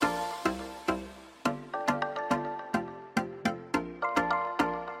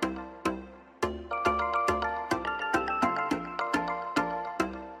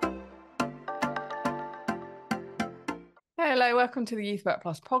Hello, welcome to the Youth Work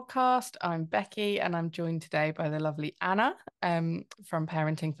Plus podcast. I'm Becky and I'm joined today by the lovely Anna from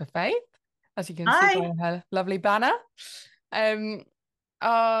Parenting for Faith, as you can see by Hi. her lovely banner. Um,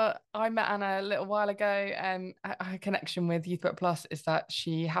 I met Anna a little while ago. Her connection with Youth Work Plus is that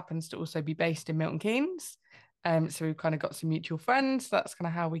she happens to also be based in Milton Keynes. So we've kind of got some mutual friends. That's kind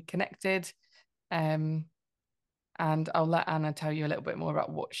of how we connected. Um, and I'll let Anna tell you a little bit more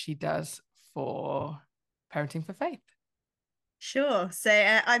about what she does for Parenting for Faith. Sure.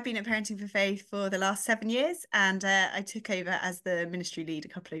 I've been at Parenting for Faith for the last 7 years, and I took over as the ministry lead a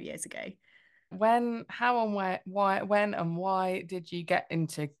couple of years ago. How and when and why did you get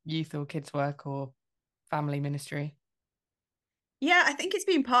into youth or kids work or family ministry? Yeah, I think it's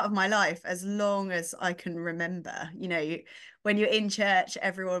been part of my life as long as I can remember. When you're in church,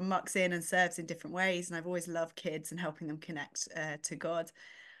 everyone mucks in and serves in different ways, and I've always loved kids and helping them connect to God.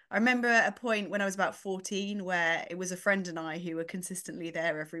 I remember at a point when I was about 14 where it was a friend and I who were consistently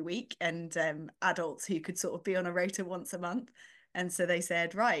there every week and adults who could sort of be on a rota once a month. And so they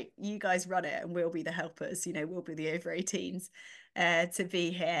said, right, you guys run it and we'll be the helpers, we'll be the over 18s to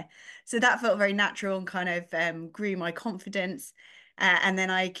be here. So that felt very natural and kind of grew my confidence. And then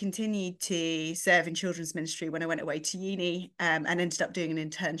I continued to serve in children's ministry when I went away to uni and ended up doing an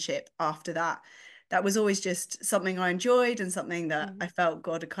internship after that. That was always just something I enjoyed and something that I Mhm. felt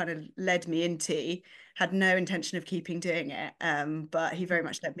God had kind of led me into. Had no intention of keeping doing it, but He very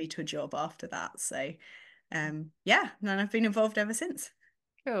much led me to a job after that. Yeah, and I've been involved ever since.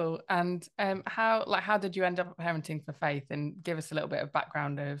 Cool. And how did you end up parenting for faith? And give us a little bit of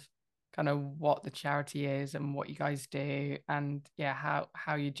background of kind of what the charity is and what you guys do, and yeah,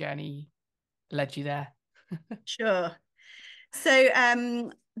 how your journey led you there. Sure.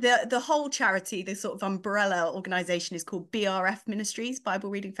 The whole charity, the sort of umbrella organization is called BRF Ministries, Bible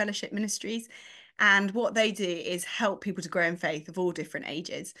Reading Fellowship Ministries. And what they do is help people to grow in faith of all different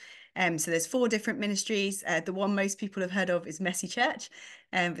ages. So there's four different ministries. The one most people have heard of is Messy Church,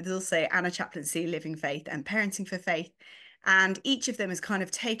 but there's also Anna Chaplaincy, Living Faith, and Parenting for Faith. And each of them has kind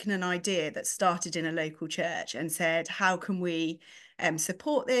of taken an idea that started in a local church and said, how can we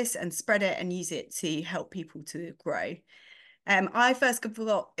support this and spread it and use it to help people to grow? I first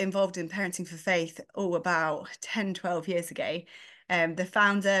got involved in Parenting for Faith about 10, 12 years ago. The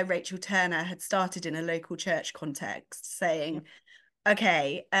founder, Rachel Turner, had started in a local church context Yep. saying,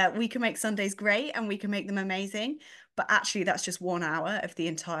 okay, we can make Sundays great and we can make them amazing, but actually that's just 1 hour of the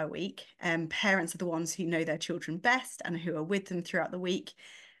entire week. Parents are the ones who know their children best and who are with them throughout the week.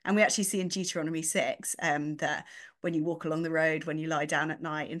 And we actually see in Deuteronomy 6 that when you walk along the road, when you lie down at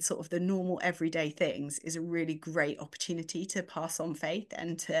night, in sort of the normal everyday things, is a really great opportunity to pass on faith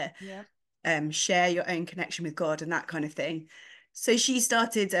and to Yep. share your own connection with God and that kind of thing. So she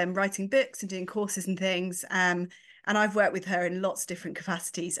started writing books and doing courses and things. And I've worked with her in lots of different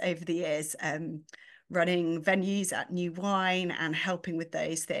capacities over the years, running venues at New Wine and helping with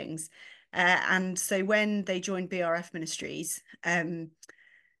those things. And so when they joined BRF Ministries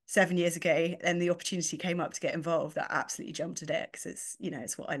 7 years ago, and the opportunity came up to get involved, that absolutely jumped at it because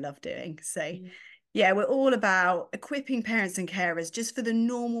it's what I love doing. So Yeah. yeah, we're all about equipping parents and carers just for the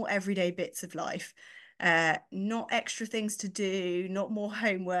normal everyday bits of life. Not extra things to do, not more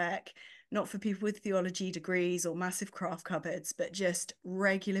homework, not for people with theology degrees or massive craft cupboards, but just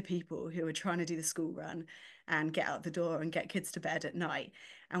regular people who are trying to do the school run and get out the door and get kids to bed at night.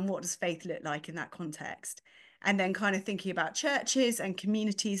 And what does faith look like in that context? And then kind of thinking about churches and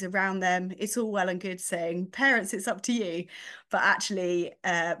communities around them. It's all well and good saying, parents, it's up to you. But actually,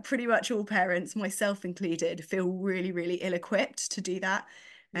 pretty much all parents, myself included, feel really, really ill-equipped to do that.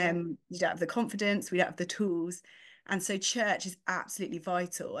 Yeah. You don't have the confidence, we don't have the tools. And so church is absolutely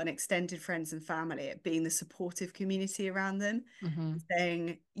vital, and extended friends and family at being the supportive community around them, Hmm.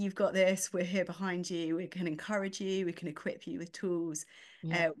 saying, you've got this, we're here behind you, we can encourage you, we can equip you with tools,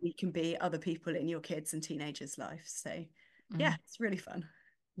 Yeah. we can be other people in your kids' and teenagers' lives. So yeah, Mm. it's really fun.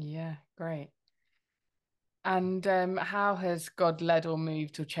 Yeah. Great. And how has God led or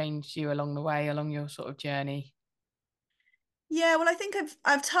moved or changed you along the way, along your sort of journey? Yeah, well, I think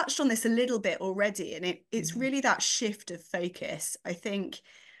I've touched on this a little bit already, and it's Mhm. really that shift of focus. I think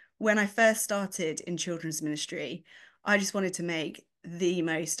when I first started in children's ministry, I just wanted to make the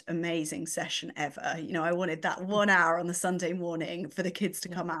most amazing session ever. I wanted that 1 hour on the Sunday morning for the kids to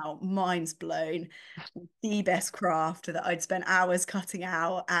Yeah. come out, minds blown, the best craft that I'd spent hours cutting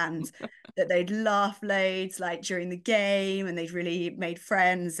out, and that they'd laugh loads like during the game, and they'd really made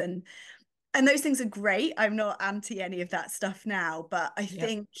friends, and those things are great. I'm not anti any of that stuff now, but I Yeah.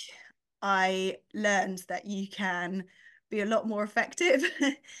 think I learned that you can be a lot more effective.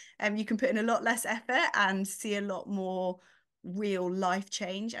 You can put in a lot less effort and see a lot more real life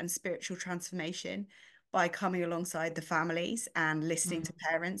change and spiritual transformation by coming alongside the families and listening to Mm.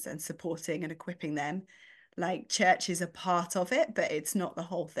 parents and supporting and equipping them. Like church is a part of it, but it's not the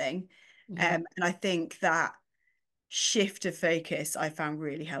whole thing. Yeah. And I think that shift of focus I found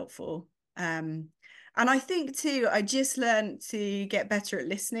really helpful. And I think too, I just learned to get better at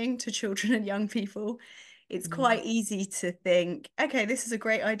listening to children and young people. It's Yeah. quite easy to think, okay, this is a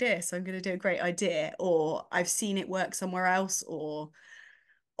great idea, so I'm going to do a great idea, or I've seen it work somewhere else, or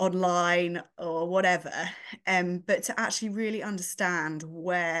online, or whatever. But to actually really understand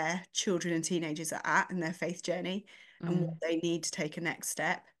where children and teenagers are at in their faith journey and what Mm. they need to take a next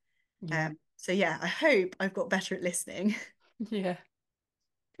step. Yeah. So yeah, I hope I've got better at listening. Yeah.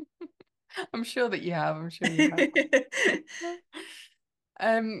 I'm sure that you have. I'm sure you have.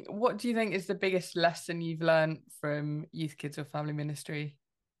 What do you think is the biggest lesson you've learned from youth, kids, or family ministry?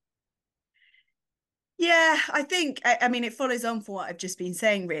 Yeah, I think I mean it follows on from what I've just been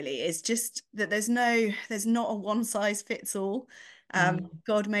saying really is just that there's not a one size fits all. Mm.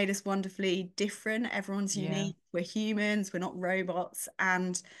 God made us wonderfully different. Everyone's Yeah. unique. We're humans, we're not robots,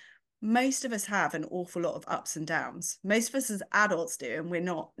 and most of us have an awful lot of ups and downs. Most of us as adults do, and we're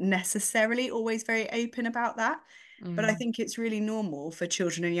not necessarily always very open about that. But I Mm. think it's really normal for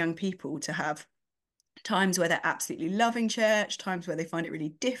children and young people to have times where they're absolutely loving church, times where they find it really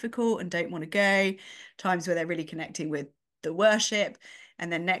difficult and don't want to go, times where they're really connecting with the worship,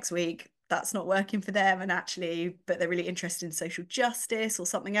 and then next week that's not working for them and actually but they're really interested in social justice or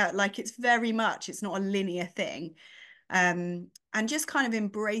something else. Like it's not a linear thing. And just kind of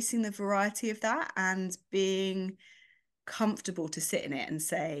embracing the variety of that and being comfortable to sit in it and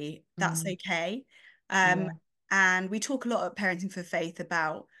say that's Mm. okay. Yeah. And we talk a lot at Parenting for Faith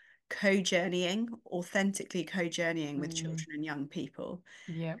about co-journeying, authentically co-journeying with Mm. children and young people.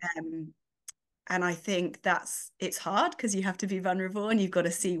 Yeah. Um, and I think it's hard because you have to be vulnerable and you've got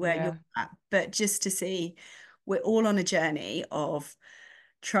to see where you're Yeah. at. But just to see we're all on a journey of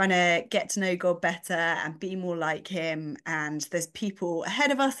trying to get to know God better and be more like him. And there's people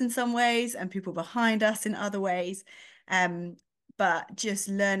ahead of us in some ways and people behind us in other ways. Um, but just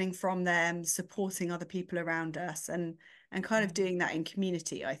learning from them, supporting other people around us and kind of doing that in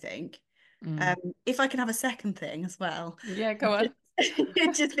community, I think. Mm. If I can have a second thing as well, Yeah, go on.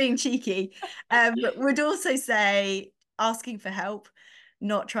 just being cheeky, would also say asking for help,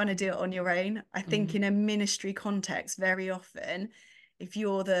 not trying to do it on your own. I think Mm. in a ministry context, very often, if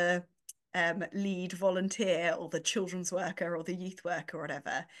you're the lead volunteer or the children's worker or the youth worker or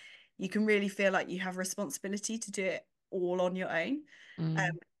whatever, you can really feel like you have responsibility to do it all on your own.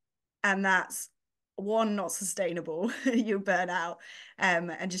 Mm. And that's one, not sustainable. You'll burn out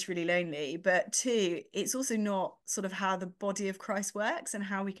and just really lonely. But two, it's also not sort of how the body of Christ works and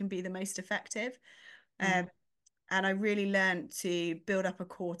how we can be the most effective. Um, Mm. and I really learned to build up a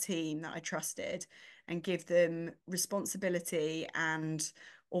core team that I trusted and give them responsibility and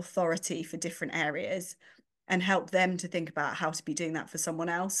authority for different areas and help them to think about how to be doing that for someone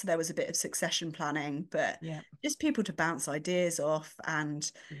else. So there was a bit of succession planning, but Yeah. just people to bounce ideas off and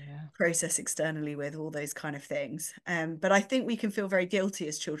Yeah. process externally with all those kind of things. But I think we can feel very guilty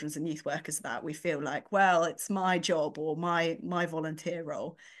as children's and youth workers that we feel like, well, it's my job or my volunteer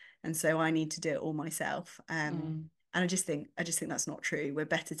role, and so I need to do it all myself. Mm. And I just think that's not true. We're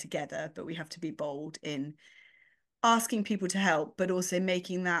better together, but we have to be bold in asking people to help, but also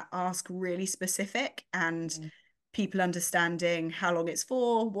making that ask really specific and Mm. people understanding how long it's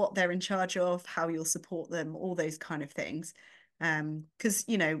for, what they're in charge of, how you'll support them, all those kind of things. Because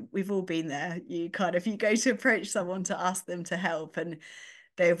we've all been there. You go to approach someone to ask them to help and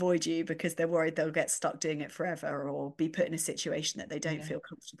they avoid you because they're worried they'll get stuck doing it forever or be put in a situation that they don't Yeah. feel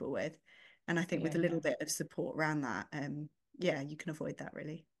comfortable with. And I think with Yeah. a little Yeah. bit of support around that, yeah, you can avoid that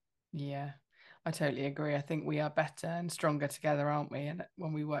really. Yeah, I totally agree. I think we are better and stronger together, aren't we? And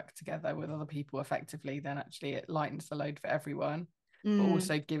when we work together with other people effectively, then actually it lightens the load for everyone, but Mm.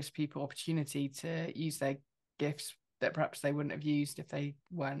 also gives people opportunity to use their gifts that perhaps they wouldn't have used if they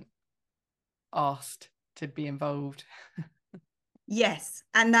weren't asked to be involved. Yes,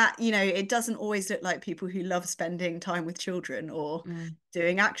 and that, it doesn't always look like people who love spending time with children or Mm.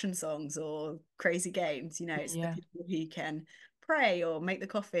 doing action songs or crazy games. It's the Yeah, people who can pray or make the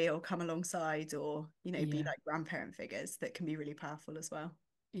coffee or come alongside or, be yeah, like grandparent figures that can be really powerful as well.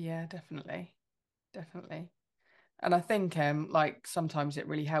 yeah, definitely, definitely. And I think like sometimes it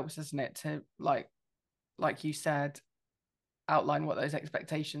really helps, doesn't it, to like you said, outline what those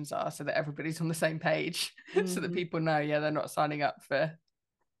expectations are so that everybody's on the same page so that Mhm. people know, yeah, they're not signing up for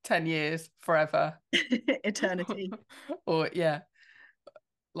 10 years, forever. Eternity. Or yeah,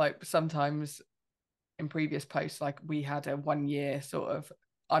 like sometimes in previous posts, like we had a 1 year sort of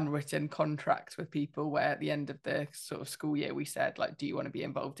unwritten contract with people where at the end of the sort of school year we said like, do you want to be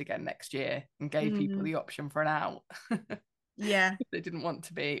involved again next year, and gave people Mm, the option for an out yeah, if they didn't want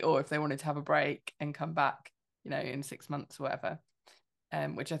to be, or if they wanted to have a break and come back, in 6 months or whatever.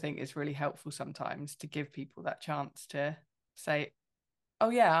 Which I think is really helpful sometimes, to give people that chance to say, oh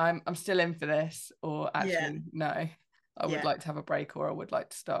yeah, I'm still in for this, or yeah, actually no, I would yeah. like to have a break, or I would like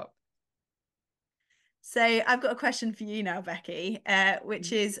to stop. So I've got a question for you now, Becky,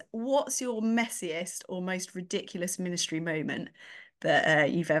 which is, what's your messiest or most ridiculous ministry moment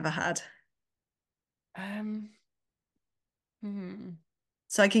that you've ever had? Um, hmm.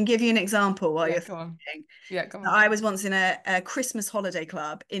 So I can give you an example while Yeah, you're go on. thinking. Yeah, go So on. I was once in a Christmas holiday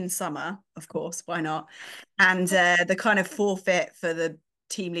club in summer, of course, why not? And the kind of forfeit for the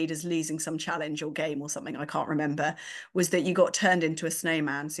team leaders losing some challenge or game or something, I can't remember, was that you got turned into a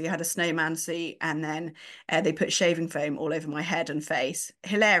snowman. So you had a snowman seat, and then they put shaving foam all over my head and face.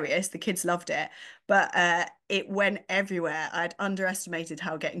 Hilarious. The kids loved it. But it went everywhere. I'd underestimated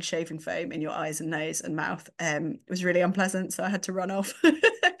how getting shaving foam in your eyes and nose and mouth was really unpleasant. So I had to run off.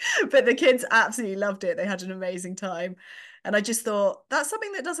 But the kids absolutely loved it. They had an amazing time. And I just thought that's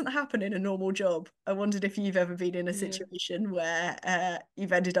something that doesn't happen in a normal job. I wondered if you've ever been in a Yeah. situation where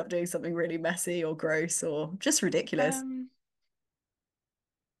you've ended up doing something really messy or gross or just ridiculous. Um,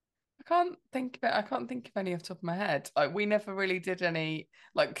 I can't think of it. I can't think of any off the top of my head. Like we never really did any.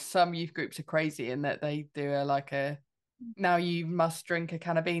 Like some youth groups are crazy in that they do a now you must drink a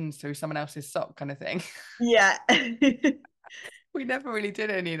can of beans through someone else's sock kind of thing. Yeah. We never really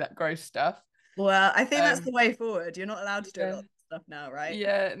did any of that gross stuff. Well, I think that's the Um, way forward. You're not allowed to do a lot yeah, of stuff now, right?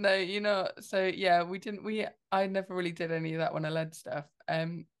 yeah, no, so yeah, we didn't. I never really did any of that when I led stuff.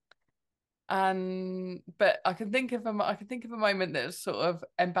 And but I can think of a moment that was sort of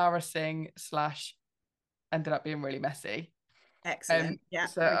embarrassing slash ended up being really messy. Excellent. Yeah,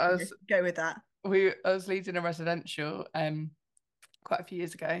 So go with that. I was leading a residential quite a few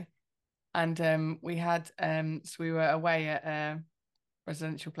years ago, and we were away at a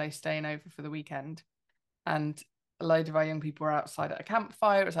residential place staying over for the weekend, and a load of our young people were outside at a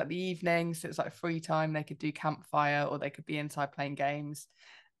campfire. It was like the evening, so it was like free time. They could do campfire or they could be inside playing games.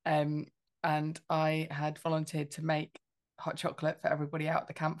 Um, and I had volunteered to make hot chocolate for everybody out at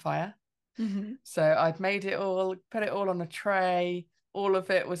the campfire. Hmm. So I'd made it all, put it all on a tray. All of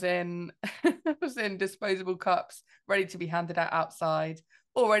it was in was in disposable cups, ready to be handed out outside,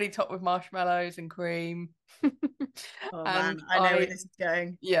 already topped with marshmallows and cream. Oh man, And I know where this is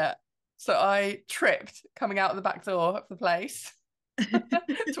going. yeah. So I tripped coming out of the back door of the place,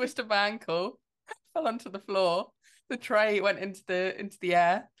 twisted my ankle, fell onto the floor. The tray went into the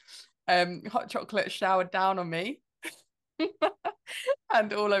air. Hot chocolate showered down on me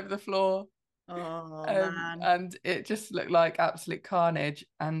and all over the floor. Oh man. And it just looked like absolute carnage.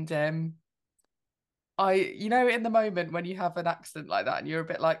 And in the moment when you have an accident like that and you're a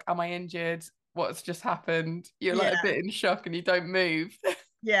bit like, am I injured? What's just happened? You're like a Yeah, bit in shock and you don't move.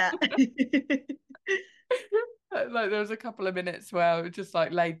 yeah. Like there was a couple of minutes where I was just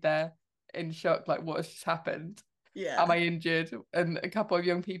like laid there in shock, like what has just happened? Am Yeah. I injured? And a couple of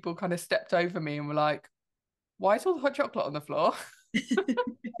young people kind of stepped over me and were like, why is all the hot chocolate on the floor?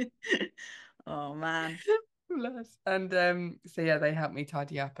 Oh man. Bless. And so yeah, they helped me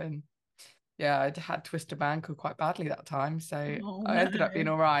tidy up, and yeah, I had twisted my ankle quite badly that time. So Oh I no. ended up being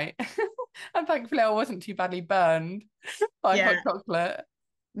all right. And thankfully I wasn't too badly burned by hot Yeah. chocolate. Um,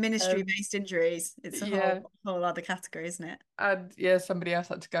 Ministry-based injuries. It's a yeah. whole other category, isn't it? And yeah, somebody else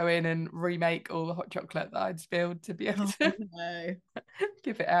had to go in and remake all the hot chocolate that I'd spilled to be able Oh to no.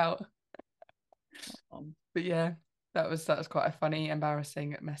 give it out. Um, But yeah, that was quite a funny,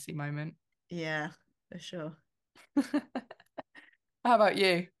 embarrassing, messy moment. yeah, for sure. How about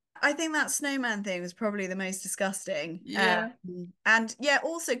you? I think that snowman thing was probably the most disgusting. Yeah, And yeah,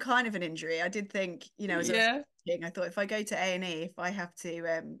 also kind of an injury. I did think, as I was yeah. thinking, I thought if I go to A&E, if I have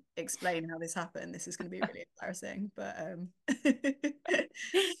to explain how this happened, this is going to be really embarrassing. But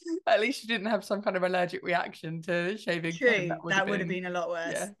At least you didn't have some kind of allergic reaction to shaving foam. true, That would have that would have been, been a lot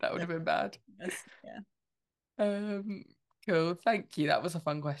worse. yeah, that would have been bad. Yes, yeah. Um, cool. Thank you. That was a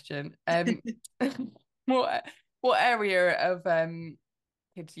fun question. What what area of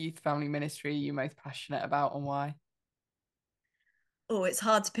kids youth family ministry are you most passionate about, and why? Oh, it's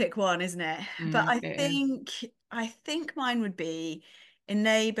hard to pick one, isn't it? But I It is. think I think mine would be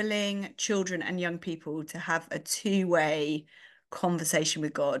enabling children and young people to have a two-way conversation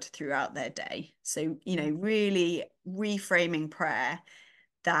with God throughout their day. So, Mm. really reframing prayer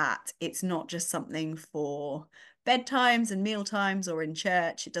that it's not just something for bedtimes and meal times or in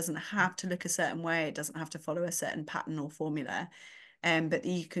church. It doesn't have to look a certain way. It doesn't have to follow a certain pattern or formula. But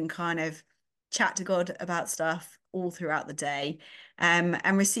you can kind of chat to God about stuff all throughout the day,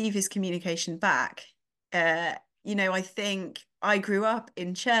 and receive his communication back. I think I grew up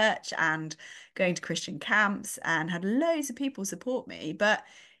in church and going to Christian camps and had loads of people support me, but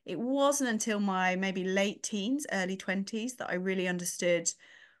it wasn't until my maybe late teens, early 20s that I really understood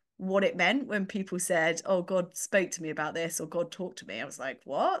what it meant when people said, "Oh, God spoke to me about this," or "God talked to me." I was like,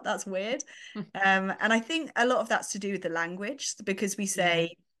 "What? That's weird." And I think a lot of that's to do with the language, because we Yeah.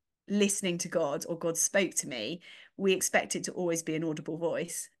 say listening to God or God spoke to me, we expect it to always be an audible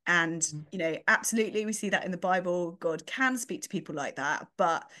voice. And, Mm. absolutely, we see that in the Bible. God can speak to people like that,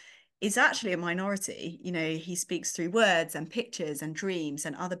 but it's actually a minority. He speaks through words and pictures and dreams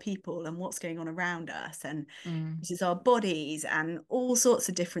and other people and what's going on around us, and Mm. this is our bodies and all sorts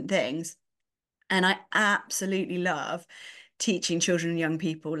of different things. And I absolutely love teaching children and young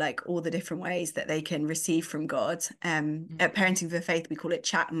people like all the different ways that they can receive from God. Mm. At Parenting for Faith, we call it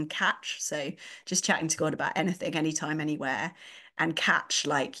chat and catch. So just chatting to God about anything, anytime, anywhere. And catch,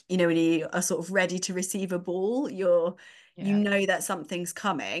 like, when you are sort of ready to receive a ball, you Yeah. know that something's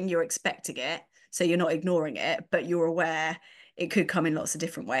coming, you're expecting it. So you're not ignoring it, but you're aware it could come in lots of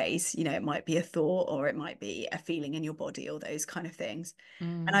different ways. It might be a thought, or it might be a feeling in your body, or those kind of things.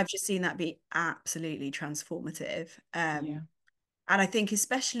 And Mm. I've just seen that be absolutely transformative. Yeah. And I think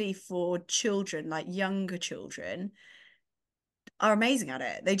especially for children, like younger children, are amazing at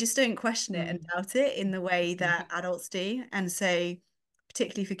it. They just don't question it and Mm. doubt it in the way that Yeah. adults do. And so,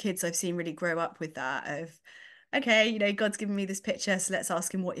 particularly for kids, I've seen really grow up with that of, okay, God's given me this picture, so let's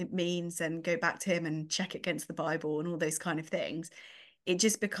ask him what it means and go back to him and check it against the Bible and all those kind of things. It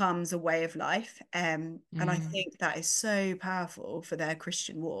just becomes a way of life. And I Mm. think that is so powerful for their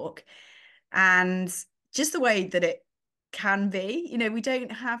Christian walk. And just the way that it can be, we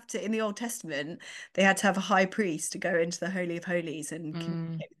don't have to, in the Old Testament, they had to have a high priest to go into the Holy of Holies and Mm.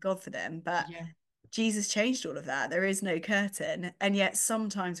 communicate with God for them. But Yeah. Jesus changed all of that. There is no curtain. And yet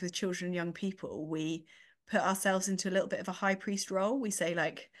sometimes with children and young people, we put ourselves into a little bit of a high priest role. We say,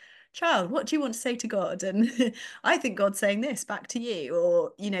 like, "Child, what do you want to say to God?" And I think God's saying this back to you.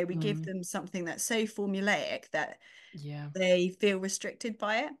 Or, we give Mm. them something that's so formulaic that Yeah. they feel restricted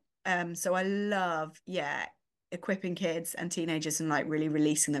by it. So I love, yeah, equipping kids and teenagers and like really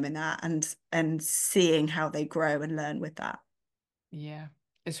releasing them in that, and seeing how they grow and learn with that. Yeah.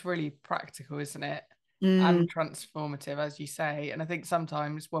 It's really practical, isn't it? Mm, And transformative, as you say. And I think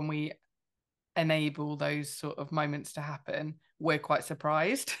sometimes when we enable those sort of moments to happen, we're quite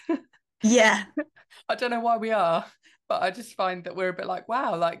surprised. yeah, I don't know why we are, but I just find that we're a bit like,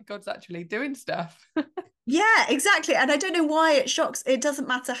 wow, like God's actually doing stuff. yeah, exactly. And I don't know why it shocks. It doesn't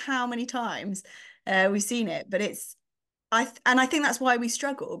matter how many times we've seen it, but and I think that's why we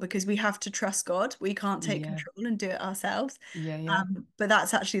struggle, because we have to trust God. We can't take Yeah. control and do it ourselves. Yeah. Yeah. But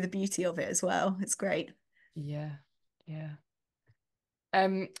that's actually the beauty of it as well. It's great. Yeah. Yeah.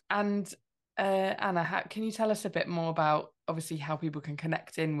 And Anna, can you tell us a bit more about obviously how people can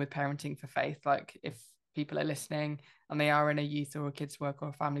connect in with Parenting for Faith? Like if people are listening and they are in a youth or a kids work or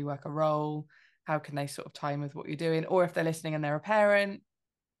a family worker role, how can they sort of tie in with what you're doing? Or if they're listening and they're a parent,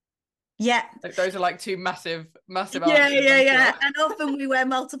 Yeah, like those are like two massive, massive yeah, answers, yeah, I'm yeah. sure. And often we wear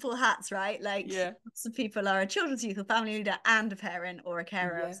multiple hats, right? Like Yeah. lots of people are a children's youth or family leader and a parent or a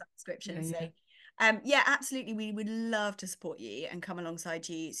carer of Yeah. some Yeah. description. So, Yeah. yeah, absolutely. We would love to support you and come alongside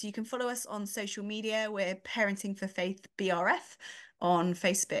you. So you can follow us on social media. We're Parenting for Faith BRF on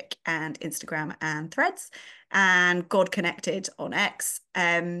Facebook and Instagram and Threads, and God Connected on X.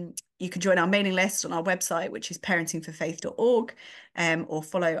 You can join our mailing list on our website, which is parentingforfaith.org, or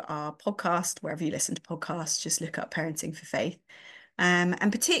follow our podcast wherever you listen to podcasts. Just look up Parenting for Faith.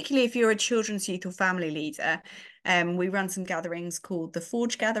 And particularly if you're a children's youth or family leader, we run some gatherings called the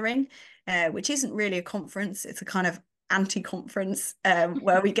Forge Gathering, which isn't really a conference. It's a kind of anti-conference,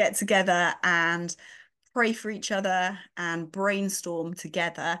 where we get together and pray for each other and brainstorm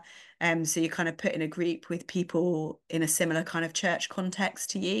together. So you kind of put in a group with people in a similar kind of church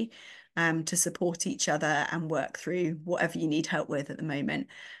context to you, to support each other and work through whatever you need help with at the moment.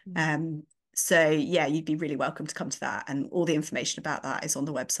 So yeah, you'd be really welcome to come to that. And all the information about that is on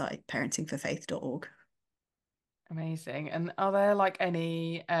the website, parentingforfaith.org. Amazing. And are there like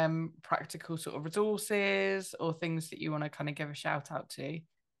any practical sort of resources or things that you want to kind of give a shout out to?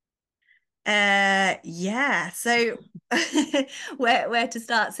 Yeah, so where to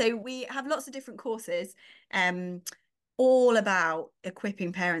start? So we have lots of different courses. all about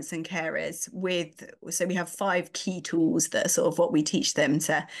equipping parents and carers with, so we have 5 key tools that are sort of what we teach them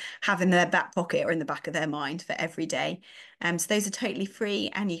to have in their back pocket or in the back of their mind for every day. So those are totally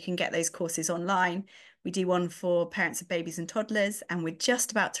free and you can get those courses online. We do one for parents of babies and toddlers, and we're just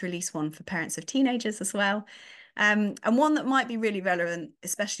about to release one for parents of teenagers as well. And one that might be really relevant,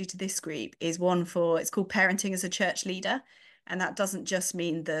 especially to this group, is one for, it's called Parenting as a Church Leader. And that doesn't just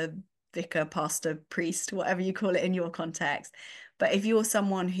mean the vicar, pastor, priest, whatever you call it in your context. But if you're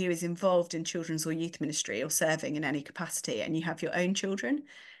someone who is involved in children's or youth ministry or serving in any capacity and you have your own children,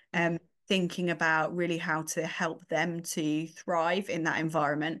 Mm. thinking about really how to help them to thrive in that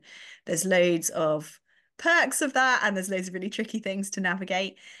environment, there's loads of perks of that, and there's loads of really tricky things to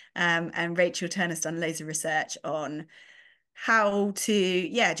navigate. And Rachel Turner's done loads of research on how to,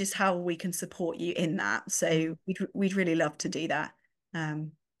 yeah, just how we can support you in that. So Mm. we'd really love to do that.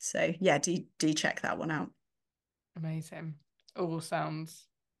 So yeah, do check that one out. Amazing. All sounds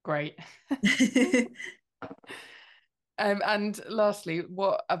great. And lastly,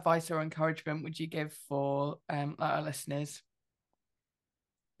 what advice or encouragement would you give for our listeners?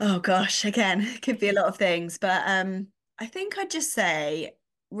 Oh gosh, again, it could be a lot of things, but I think I'd just say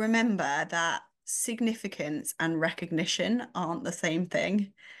remember that significance and recognition aren't the same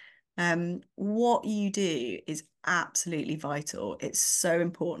thing. What you do is absolutely vital. It's so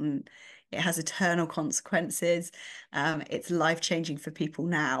important. It has eternal consequences. It's life-changing for people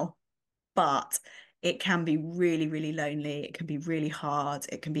now, but it can be really, really lonely. It can be really hard.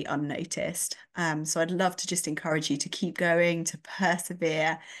 It can be unnoticed. So I'd love to just encourage you to keep going, to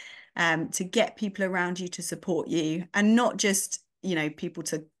persevere, to get people around you to support you, and not just, you know, people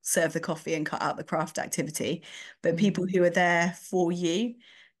to serve the coffee and cut out the craft activity, but Mm. people who are there for you.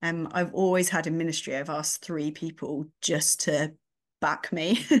 I've always had in ministry, I've asked 3 people just to back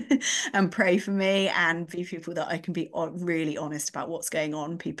me and pray for me and be people that I can be really honest about what's going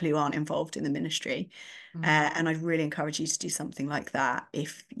on, people who aren't involved in the ministry. Mm. And I'd really encourage you to do something like that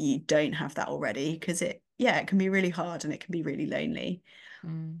if you don't have that already, because it can be really hard and it can be really lonely.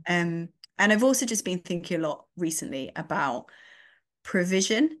 Mm. Um, and I've also just been thinking a lot recently about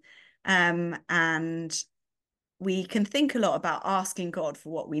provision. And we can think a lot about asking God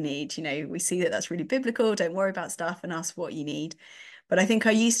for what we need. You know, we see that that's really biblical. Don't worry about stuff and ask what you need. But I think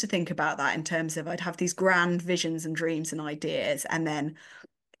I used to think about that in terms of I'd have these grand visions and dreams and ideas, and then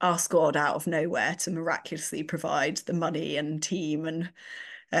ask God out of nowhere to miraculously provide the money and team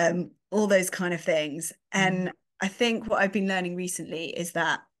and all those kind of things. Mm. And I think what I've been learning recently is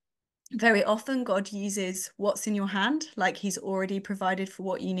that very often God uses what's in your hand, like he's already provided for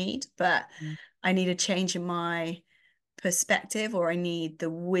what you need, but Mm. I need a change in my perspective, or I need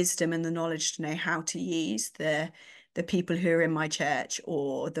the wisdom and the knowledge to know how to use the people who are in my church,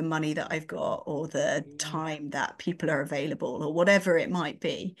 or the money that I've got, or the Yeah. time that people are available, or whatever it might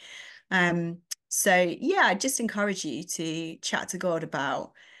be. Um, so yeah, I just encourage you to chat to God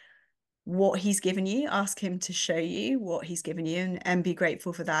about what he's given you, ask him to show you what he's given you, and be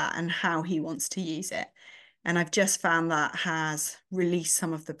grateful for that and how he wants to use it. And I've just found that has released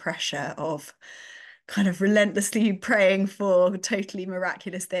some of the pressure of kind of relentlessly praying for totally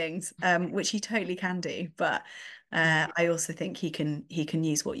miraculous things, which he totally can do. But Mm. I also think he can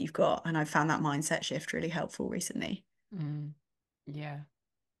use what you've got. And I've found that mindset shift really helpful recently. Mm. Yeah.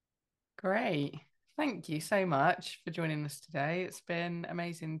 Great. Thank you so much for joining us today. It's been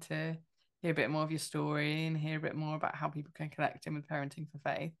amazing to hear a bit more of your story and hear a bit more about how people can connect in with parenting for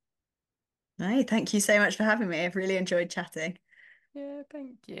faith. No, thank you so much for having me. I've really enjoyed chatting. Yeah,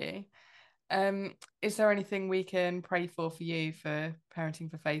 thank you. Is there anything we can pray for you for parenting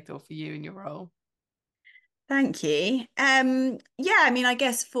for faith or for you in your role? Thank you. Yeah, I mean, I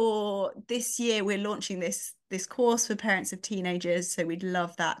guess for this year we're launching this course for parents of teenagers, so we'd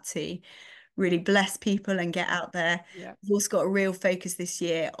love that to really bless people and get out there. Yeah. We've also got a real focus this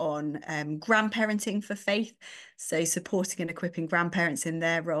year on grandparenting for faith, so supporting and equipping grandparents in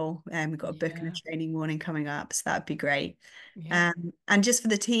their role. We've got a book and a Yeah. training warning coming up, so that'd be great. Yeah. And just for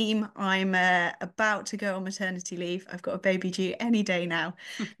the team, I'm about to go on maternity leave. I've got a baby due any day now.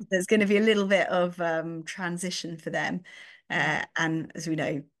 There's going to be a little bit of transition for them. Yeah. And as we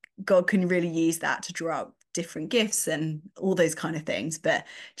know, God can really use that to draw up different gifts and all those kind of things. But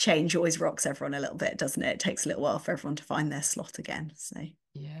change always rocks everyone a little bit, doesn't it? It takes a little while for everyone to find their slot again. So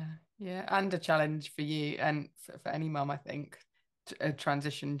Yeah. Yeah. And a challenge for you and for any mum, I think, a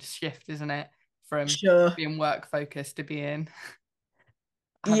transition shift, isn't it? From sure. being work focused to being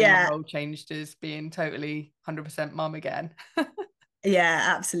having your Yeah, role changed as being totally 100% mum again. yeah,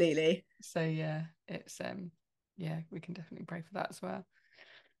 absolutely. So yeah, it's yeah, we can definitely pray for that as well.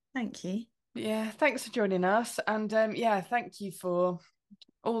 Thank you. Yeah, thanks for joining us. And yeah, thank you for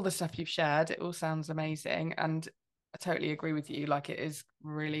all the stuff you've shared. It all sounds amazing. And I totally agree with you. Like, it is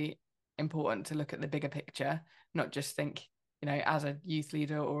really important to look at the bigger picture, not just think, as a youth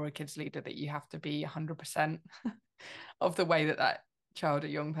leader or a kids leader, that you have to be 100% of the way that child or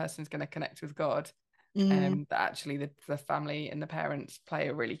young person is going to connect with God. Mm, That actually the family and the parents play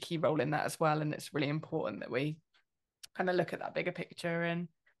a really key role in that as well. And it's really important that we kind of look at that bigger picture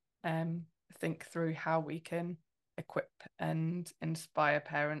and think through how we can equip and inspire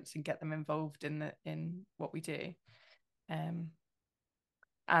parents and get them involved in what we do.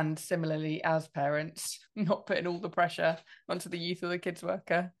 And similarly, as parents, not putting all the pressure onto the youth or the kids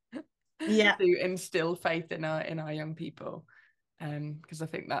worker yeah. to instill faith in our young people. Because I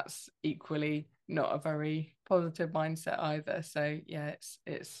think that's equally not a very positive mindset either. So yeah,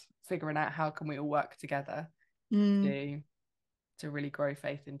 it's figuring out how can we all work together Mm, to really grow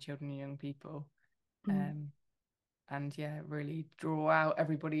faith in children and young people. mm, And yeah, really draw out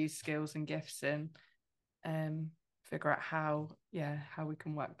everybody's skills and gifts and figure out how we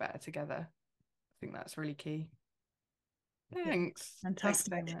can work better together. I think that's really key. yeah. Thanks so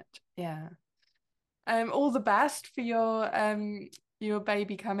Fantastic. much. Yeah. All the best for your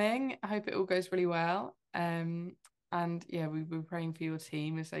baby coming. I hope it all goes really well. And yeah, we're praying for your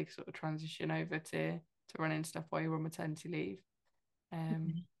team as they sort of transition over to running stuff while you're on maternity leave.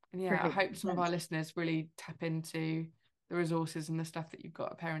 And yeah, I Brilliant. hope some of our Thank you. listeners really tap into the resources and the stuff that you've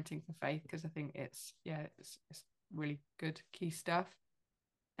got at Parenting for Faith, because I think it's really good key stuff.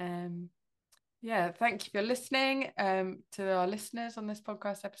 Um, yeah, thank you for listening. To our listeners on this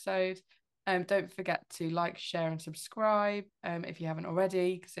podcast episode. Don't forget to like, share, and subscribe if you haven't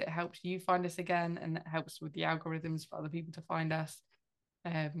already, because it helps you find us again and it helps with the algorithms for other people to find us.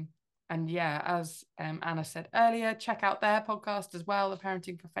 Um, and yeah, as Anna said earlier, check out their podcast as well, the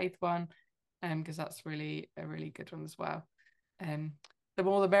Parenting for Faith one, because that's really a really good one as well. The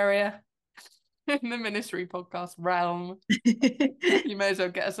more the merrier in the ministry podcast realm. You may as well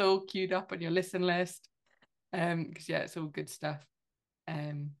get us all queued up on your listen list, because yeah, it's all good stuff.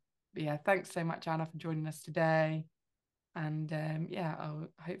 But yeah, thanks so much, Anna, for joining us today. And yeah, I'll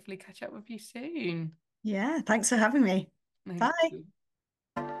hopefully catch up with you soon. Yeah. Thanks for having me. Thank Bye. you.